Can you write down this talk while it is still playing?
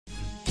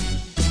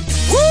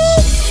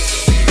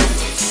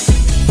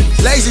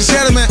Ladies and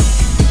gentlemen,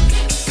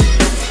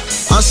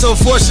 I'm so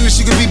fortunate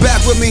you could be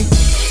back with me.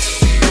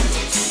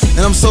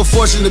 And I'm so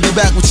fortunate to be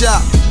back with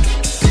y'all.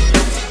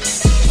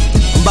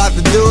 I'm about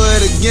to do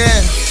it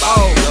again.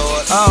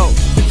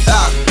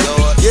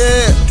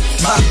 Yeah.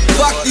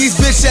 Fuck these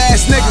bitch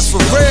ass niggas for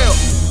real.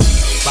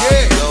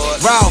 Yeah.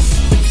 Ralph,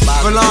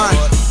 Folarin.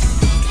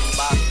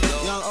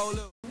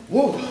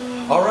 Woo.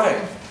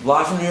 Alright,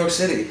 live from New York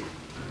City.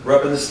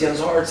 Repping the Skins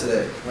hard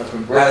today.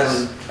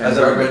 As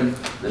repping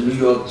the New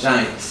York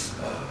Giants.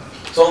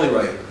 It's only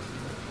right.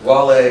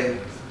 Wale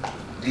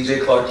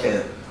Dj Clark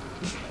Kent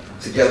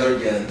together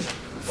again.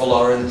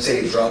 Folarin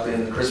tape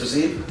dropping Christmas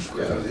Eve?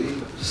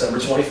 December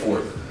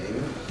 24th.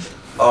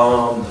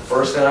 The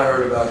first thing I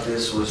heard about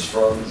this was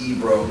from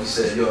Ebro. He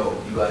said, yo,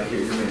 you gotta hear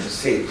your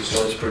man's tape. This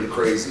joint's pretty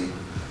crazy.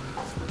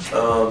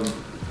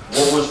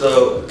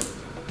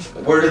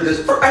 Where did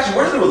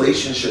the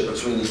relationship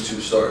between these two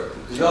start?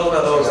 Because y'all know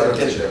how that was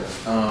kinship.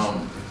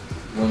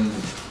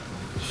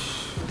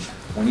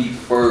 When he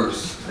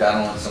first got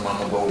on some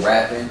I'ma Go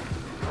rapping,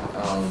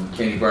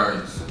 Kenny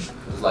Burns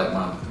was like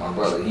my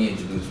brother. He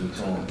introduced me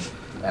to him,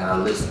 and I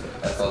listened.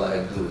 That's all I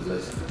had to do was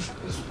listen.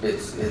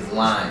 It's his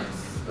lines,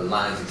 the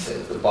lines he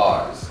says, the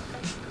bars,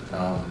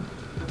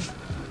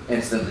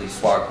 instantly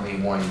sparked me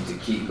wanting to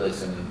keep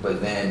listening.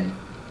 But then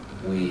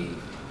we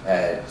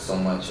had so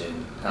much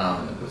in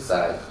common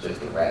besides just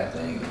the rap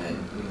thing, and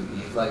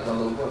he's like my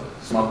little brother.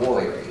 It's my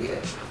boy right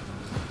here.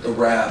 The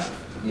rap,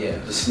 yeah,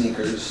 the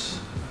sneakers,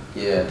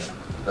 yeah,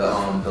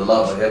 the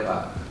love of hip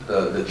hop,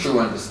 the true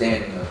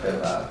understanding of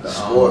hip hop, the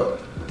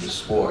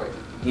sport.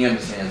 He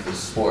understands the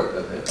sport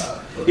of hip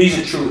hop. He's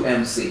a true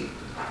MC.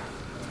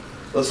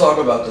 Let's talk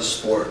about the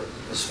sport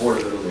of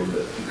it a little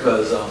bit,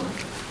 because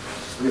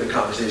we had a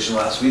conversation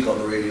last week on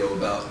the radio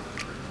about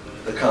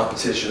the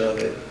competition of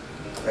it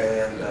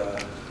and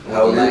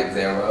or lack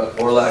thereof.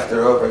 Or lack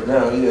thereof right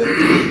now, yeah.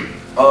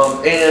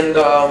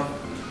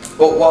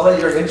 But Wale,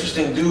 you're an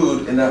interesting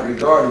dude in that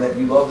regard, in that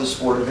you love the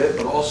sport of it,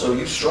 but also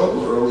you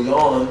struggled early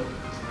on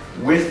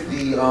with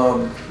the,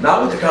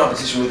 not with the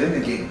competition within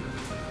the game.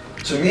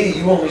 To me,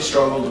 you only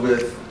struggled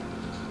with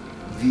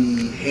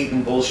the hate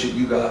and bullshit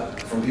you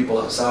got from people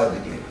outside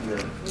the game.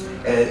 Yeah.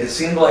 And it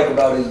seemed like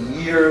about a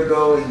year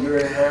ago, a year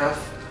and a half,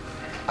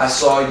 I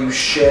saw you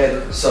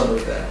shed some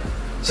of that.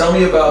 Tell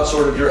me about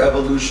sort of your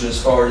evolution as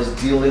far as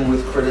dealing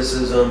with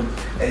criticism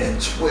and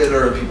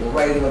Twitter and people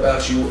writing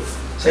about you.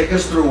 Take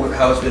us through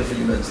how it's been for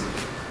you mentally.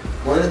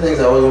 One of the things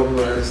I always want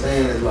people to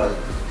understand is, like,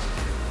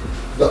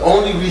 the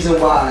only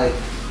reason why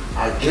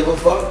I give a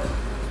fuck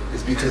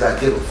is because I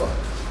give a fuck.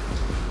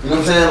 You know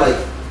what I'm saying?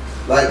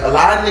 Like a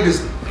lot of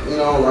niggas, you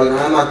know, like,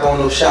 I'm not throwing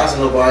no shots at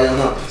nobody, I'm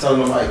not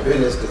telling nobody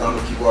business because I'm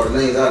gonna keep all the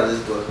names out of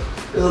this, but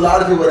there's a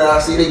lot of people that I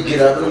see, they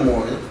get up in the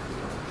morning,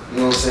 you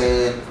know what I'm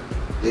saying?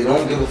 They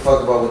don't give a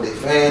fuck about what their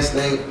fans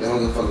think. They don't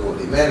give a fuck about what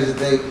their managers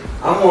think.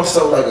 I'm more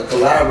so like a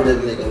collaborative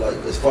nigga, like,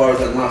 as far as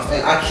like my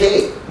fan, I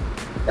can't.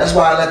 That's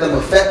why I let them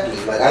affect me.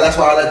 Like, that's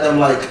why I let them,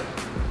 like,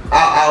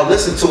 I'll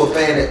listen to a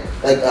fan that,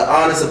 like, an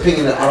honest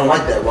opinion that I don't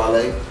like that,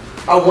 Wale.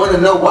 I want to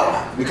know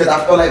why, because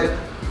I feel like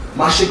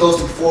my shit goes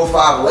through 4 or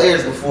 5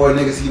 layers before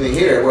niggas even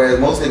hear it, whereas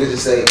most niggas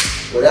just say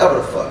whatever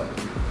the fuck.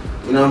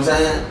 You know what I'm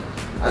saying?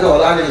 I know a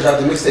lot of niggas drop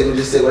the mixtape and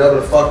just say whatever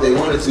the fuck they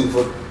wanted to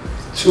for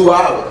 2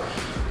 hours.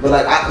 But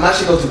like, my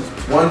shit goes through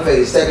 1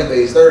 phase, 2nd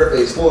phase, 3rd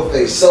phase, 4th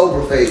phase,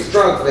 sober phase,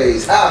 drunk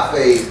phase, high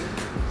phase,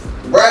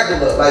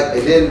 regular, like,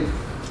 and then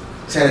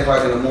 10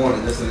 o'clock in the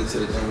morning listening to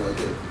the gym right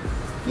there.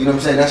 You know what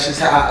I'm saying? That's just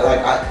how,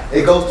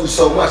 it goes through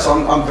so much. So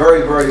I'm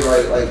very, very,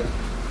 like,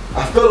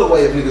 I feel the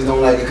way if niggas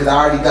don't like it because I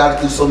already got it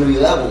through so many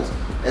levels.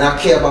 And I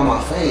care about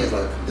my fans.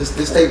 Like, this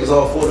tape is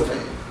all for the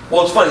fans.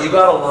 Well, it's funny, you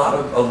got a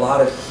lot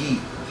of heat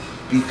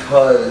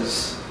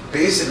because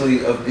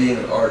basically of being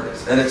an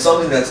artist, and it's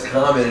something that's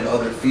common in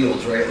other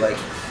fields, right? Like,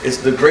 it's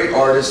the great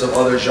artists of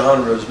other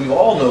genres. We've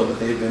all known that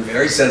they've been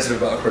very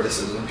sensitive about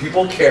criticism.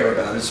 People care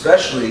about it,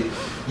 especially,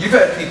 you've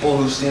had people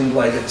who seemed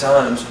like at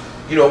times,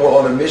 you know, were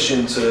on a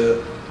mission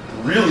to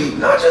really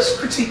not just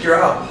critique your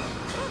album,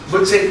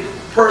 but take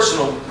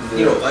personal,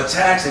 you know,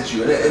 attacks at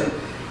you. And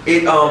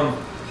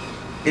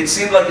it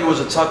seemed like it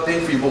was a tough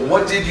thing for you, but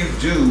what did you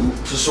do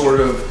to sort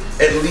of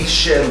at least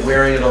shed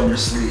wearing it on your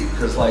sleeve?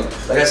 Because like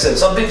I said,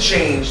 something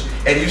changed,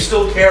 and you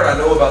still care, I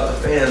know, about the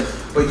fans,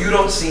 but you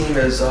don't seem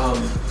as, I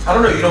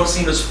don't know, you don't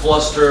seem as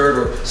flustered,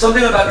 or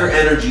something about your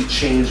energy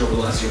changed over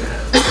the last year and a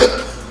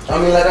half. I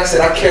mean, like I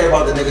said, I care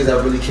about the niggas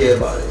that really care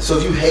about it. So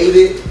if you hate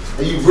it,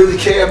 and you really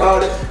care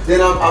about it,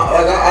 then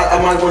I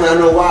might want to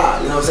know why,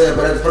 you know what I'm saying?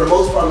 But for the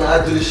most part, man,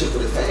 I do this shit for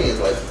the fans.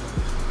 Like,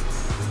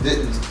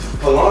 the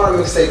Folarin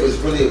mixtape is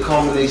really a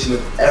culmination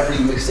of every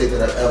mixtape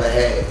that I've ever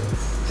had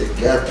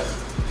together.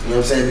 You know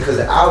what I'm saying? Because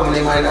the album,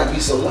 they might not be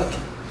so lucky.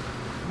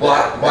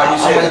 Why do you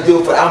say I might do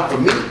it for the album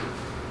for me.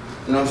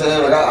 You know what I'm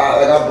saying?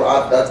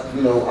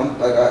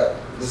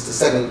 This is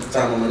the 2nd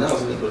time I'm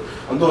announcing it, but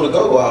I'm doing a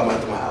go-go album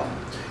after my album.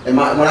 And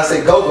when I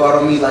say go-go, I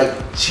don't mean like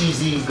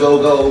cheesy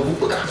go-go.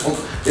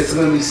 It's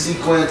gonna be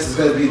sequence, it's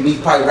gonna be me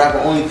probably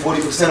rapping only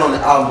 40% on the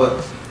album,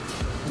 but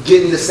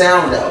getting the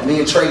sound out. Me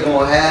and Trey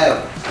gonna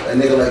have a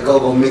nigga like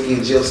Go-Go, Mickey,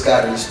 and Jill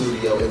Scott in the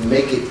studio and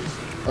make it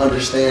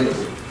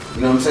understandable.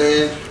 You know what I'm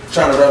saying?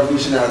 Trying to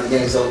revolutionize the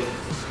game. So,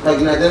 like,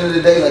 you know, at the end of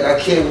the day, like, I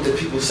care what the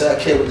people say, I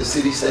care what the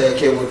city say, I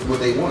care what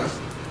they want.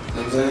 You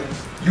know what I'm saying?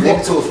 Make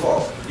it to a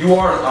fault. You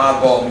are an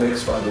oddball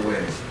mix, by the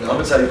way. I'm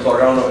gonna tell you,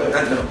 Clark. I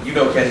know you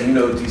know Kenny, you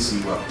know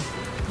DC well.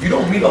 You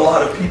don't meet a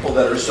lot of people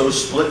that are so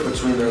split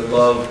between their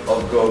love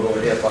of go-go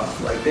and hip-hop.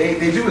 Like, they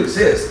do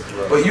exist,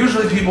 right. But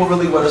usually people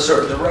really want a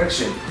certain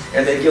direction,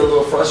 and they get a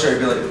little frustrated,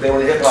 be like, if they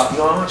want hip-hop, I'm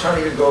not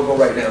trying to hear go-go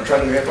right now, I'm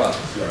trying to hear hip-hop.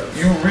 Right.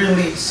 You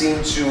really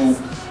seem to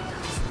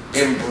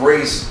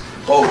embrace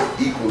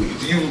both equally.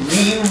 Do you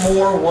lean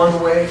more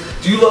one way?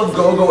 Do you love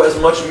go-go as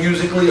much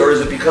musically, or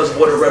is it because of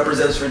what it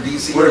represents for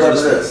DC? What it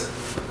represents?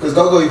 Because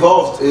go-go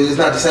evolved. It's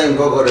not the same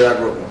go-go that I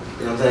grew up on.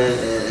 You know what I'm saying?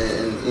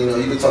 And you know,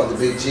 you can talk to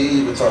Big G,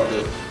 you can talk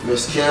to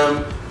Miss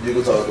Kim, you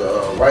can talk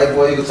to White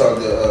Boy, you can talk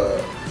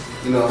to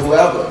you know,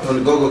 whoever from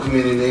the go-go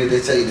community.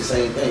 They tell you the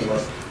same thing.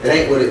 Right? It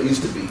ain't what it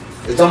used to be.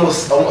 It's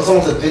almost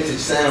a vintage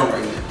sound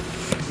right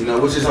now. You know,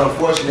 which is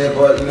unfortunate,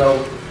 but you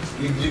know.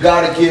 You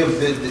gotta give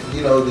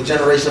the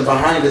generation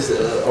behind us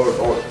or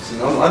you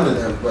know, under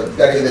them, but you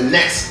gotta give the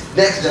next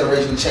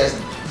generation a chance to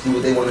do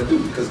what they want to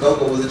do, because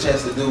go-go was a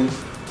chance to do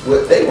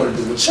what they want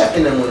to do, what Chuck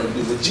and them want to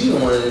do, what Gina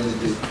wanted them to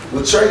do,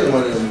 what Trey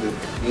wanted them to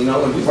do, you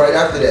know, and we right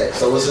after that.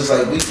 So it's just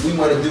like we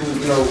want to do,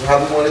 you know,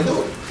 how we want to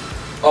do it.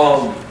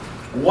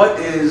 What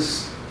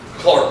is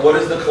Clark? What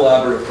is the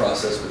collaborative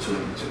process between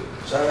you two?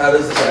 So how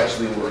does this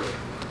actually work?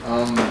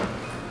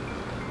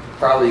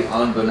 Probably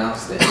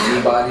unbeknownst to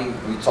anybody,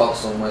 we talk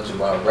so much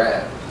about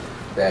rap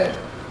that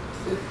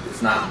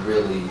it's not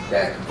really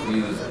that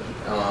confusing.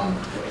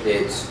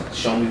 It's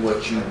show me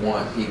what you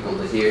want people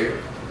to hear,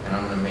 and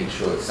I'm gonna make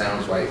sure it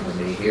sounds right when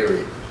they hear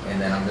it,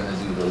 and then I'm gonna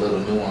do the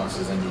little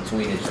nuances in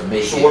between it to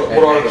make it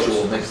an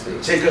actual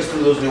mixtape. Take us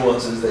through those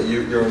nuances that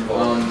you're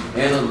involved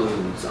in.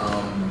 Interludes.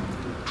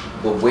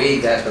 The way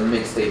that the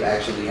mixtape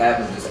actually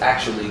happens is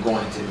actually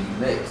going to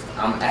be mixed.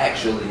 I'm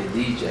actually a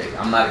DJ.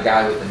 I'm not a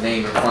guy with a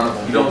name in front of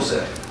him. You don't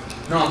say.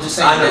 No, I'm just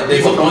saying that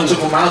there's a bunch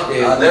of them out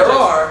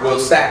there. We'll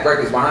stack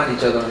records behind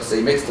each other and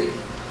say mixtape.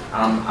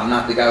 I'm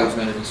not the guy who's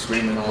going to be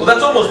screaming all. Well,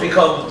 that's almost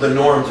become the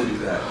norm to do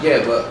that.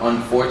 Yeah, but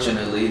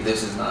unfortunately,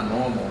 this is not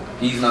normal.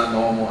 He's not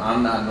normal.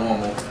 I'm not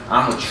normal.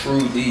 I'm a true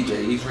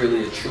DJ. He's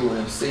really a true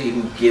MC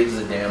who gives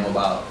a damn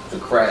about the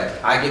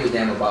craft. I give a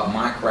damn about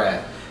my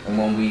craft. And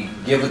when we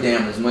give a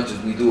damn as much as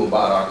we do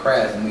about our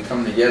craft and we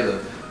come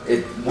together,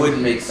 it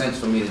wouldn't make sense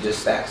for me to just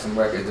stack some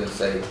records and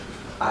say,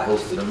 I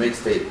hosted a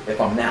mixtape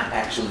if I'm not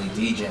actually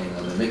DJing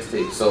on the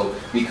mixtape. So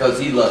because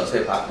he loves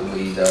hip hop the way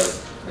he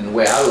does and the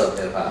way I love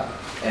hip hop,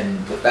 and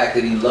the fact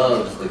that he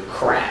loves the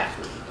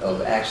craft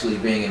of actually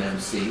being an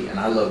MC and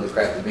I love the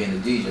craft of being a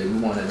DJ, we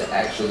wanted to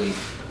actually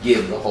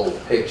give the whole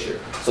picture.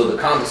 So the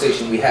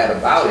conversation we had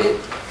about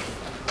it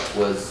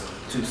was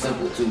too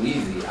simple, too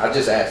easy. I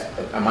just asked,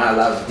 am I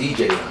allowed to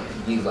DJ on it?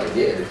 He's like,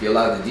 yeah, if you're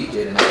allowed to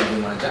DJ, then I can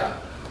do my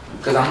job.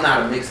 Because I'm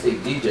not a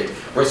mixtape DJ.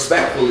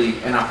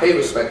 Respectfully, and I pay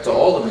respect to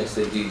all the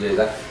mixtape DJs.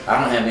 I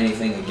don't have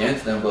anything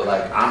against them, but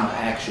like, I'm an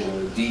actual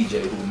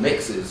DJ who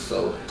mixes.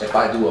 So if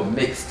I do a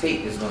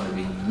mixtape, it's going to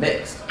be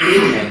mixed.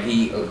 And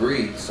he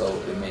agreed, so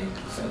it made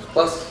sense.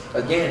 Plus,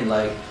 again,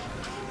 like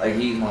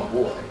he's my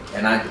boy.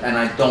 And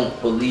I don't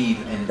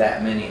believe in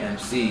that many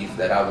MCs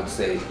that I would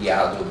say,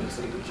 yeah, I'll do a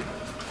mixtape with you.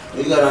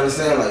 You gotta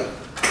understand, like,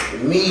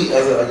 me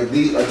as a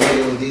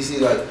nigga in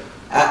DC, like,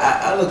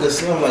 I look at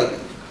Slim like,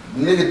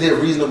 nigga did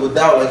Reasonable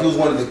Doubt, like he was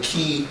one of the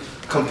key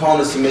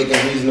components to making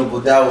Reasonable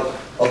Doubt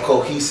a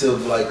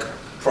cohesive, like,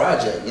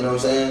 project, you know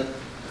what I'm saying?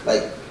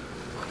 Like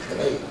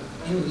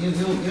you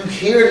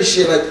hear this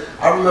shit, like,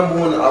 I remember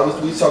when we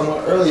were talking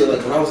about earlier,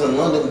 like, when I was in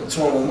London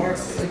touring with Mark, I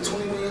was like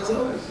 21 years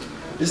old.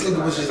 This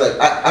nigga was just like,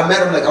 I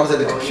met him like I was at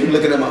the computer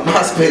looking at my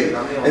MySpace,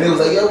 and he was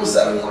like, yo, what's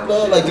up,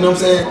 bro? Like, you know what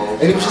I'm saying?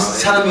 And he was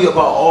just telling me about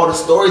all the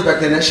stories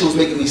back then. That shit was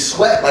making me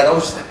sweat. Like, I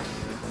was just like,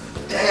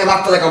 damn,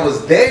 I felt like I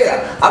was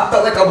there. I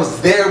felt like I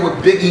was there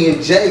with Biggie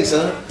and Jay,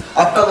 son.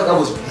 I felt like I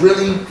was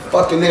really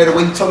fucking there. The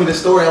way he told me the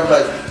story, I was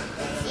like,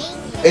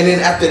 and then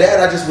after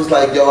that, I just was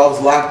like, yo, I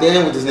was locked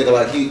in with this nigga.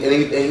 Like, he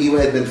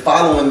had been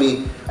following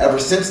me ever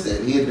since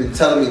then. He had been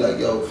telling me like,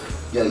 yo,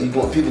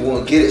 people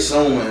gonna get it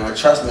soon, man. Like,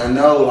 trust me, I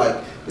know, like,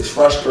 it's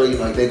frustrating,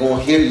 like they're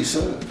gonna hear you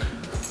soon.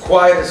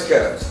 Quiet as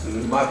kept,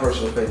 my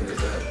personal opinion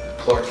is that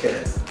Clark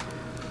Kent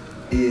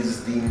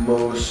is the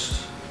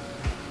most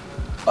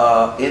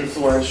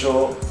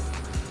influential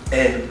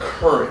and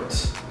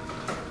current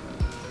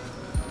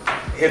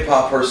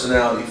hip-hop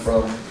personality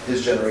from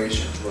his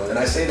generation. Right. And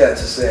I say that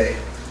to say,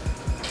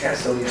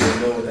 cats don't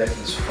even know that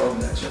he's from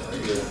that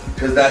generation.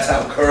 Because that's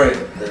how current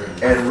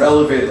and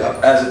relevant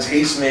as a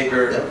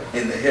tastemaker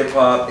in the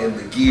hip-hop, in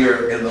the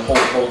gear, in the whole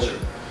culture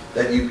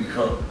that you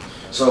become.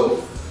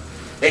 So,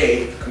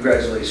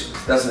 congratulations.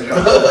 That's an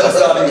accomplishment. That's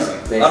not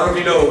easy. I don't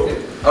know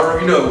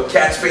if you know,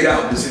 cats fade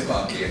out in this hip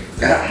hop game.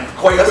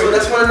 Quite quickly.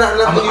 That's one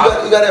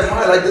you gotta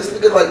admire. Like, this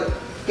nigga, like,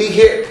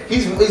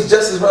 he's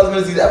just as relevant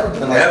as he's ever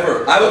been. Like,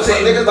 ever. I would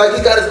say nigga, like,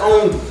 he got his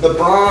own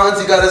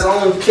LeBrons, he got his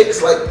own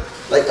kicks. Like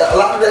like a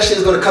lot of that shit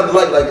is gonna come to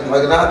light.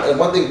 And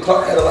one thing,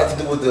 Clark had a lot to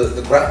do with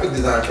the graphic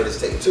design for this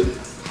tape too.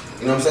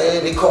 You know what I'm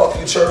saying? They called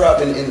Future up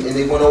and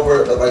they went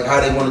over like how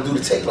they want to do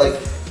the tape. Like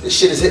this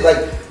shit is hit. Like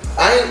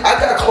I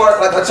got Clark.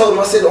 Like I told him,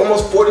 I said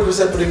almost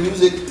 40% for the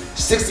music,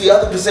 60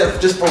 other percent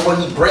just for what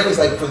he brings,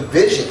 like for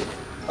vision.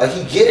 Like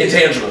he get it.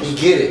 Intangibles. He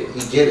get it.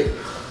 He get it.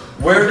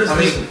 Where does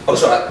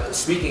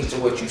speaking to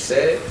what you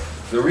said,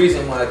 the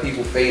reason why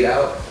people fade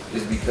out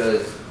is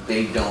because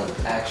they don't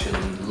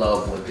actually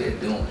love what they're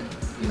doing.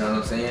 You know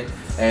what I'm saying?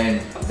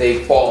 And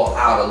they fall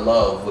out of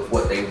love with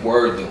what they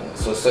were doing.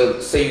 So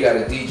say you got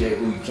a DJ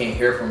who you can't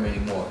hear from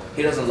anymore.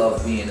 He doesn't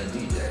love being a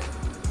DJ.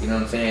 You know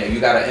what I'm saying? You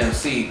got an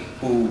MC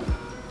who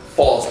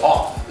falls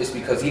off. It's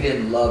because he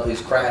didn't love his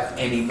craft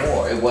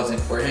anymore. It wasn't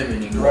for him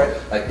anymore.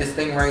 Right. Like this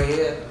thing right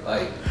here,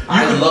 like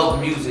I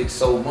love music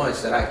so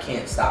much that I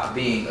can't stop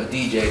being a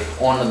DJ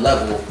on the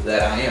level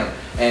that I am.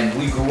 And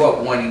we grew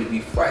up wanting to be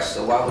fresh,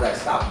 so why would I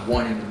stop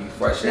wanting to be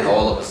fresh now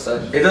all of a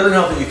sudden? It doesn't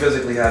help that you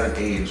physically haven't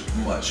aged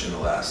much in the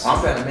last.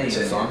 I'm Panamanian,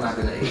 so I'm not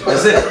gonna age.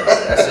 That's it.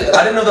 That's it.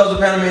 I didn't know that was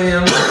a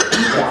Panamanian. I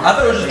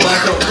thought it was just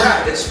black don't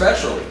crack. It's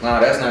special. No,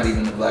 that's not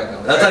even the black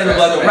don't crack. That's not even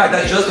black don't crack.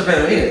 That's just a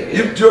Panamanian.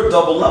 Yeah. You're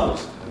double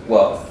levels.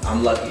 Well,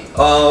 I'm lucky.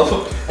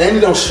 And he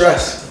don't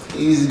stress.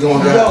 Easy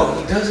going down.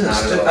 No, he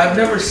doesn't. I've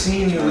never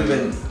seen you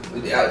even.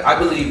 I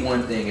believe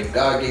one thing. If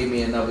God gave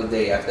me another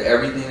day after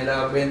everything that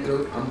I've been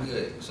through, I'm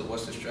good. So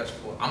what's the stress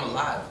for? I'm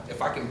alive.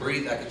 If I can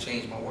breathe, I can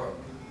change my world.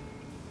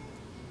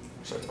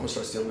 I'm gonna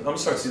start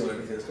stealing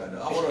everything this guy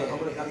does.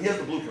 He has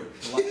the blueprint.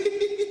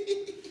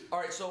 All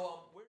right, so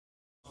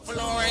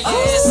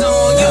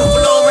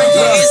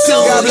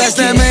God bless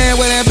that man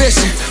with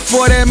ambition.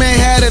 For that man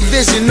had a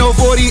vision. No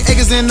 40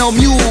 acres and no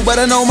mule, but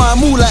I know my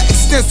moolah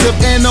extensive.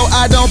 And no,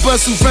 I don't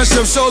pursue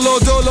friendship. Solo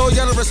dolo,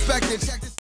 y'all respect it. Check this.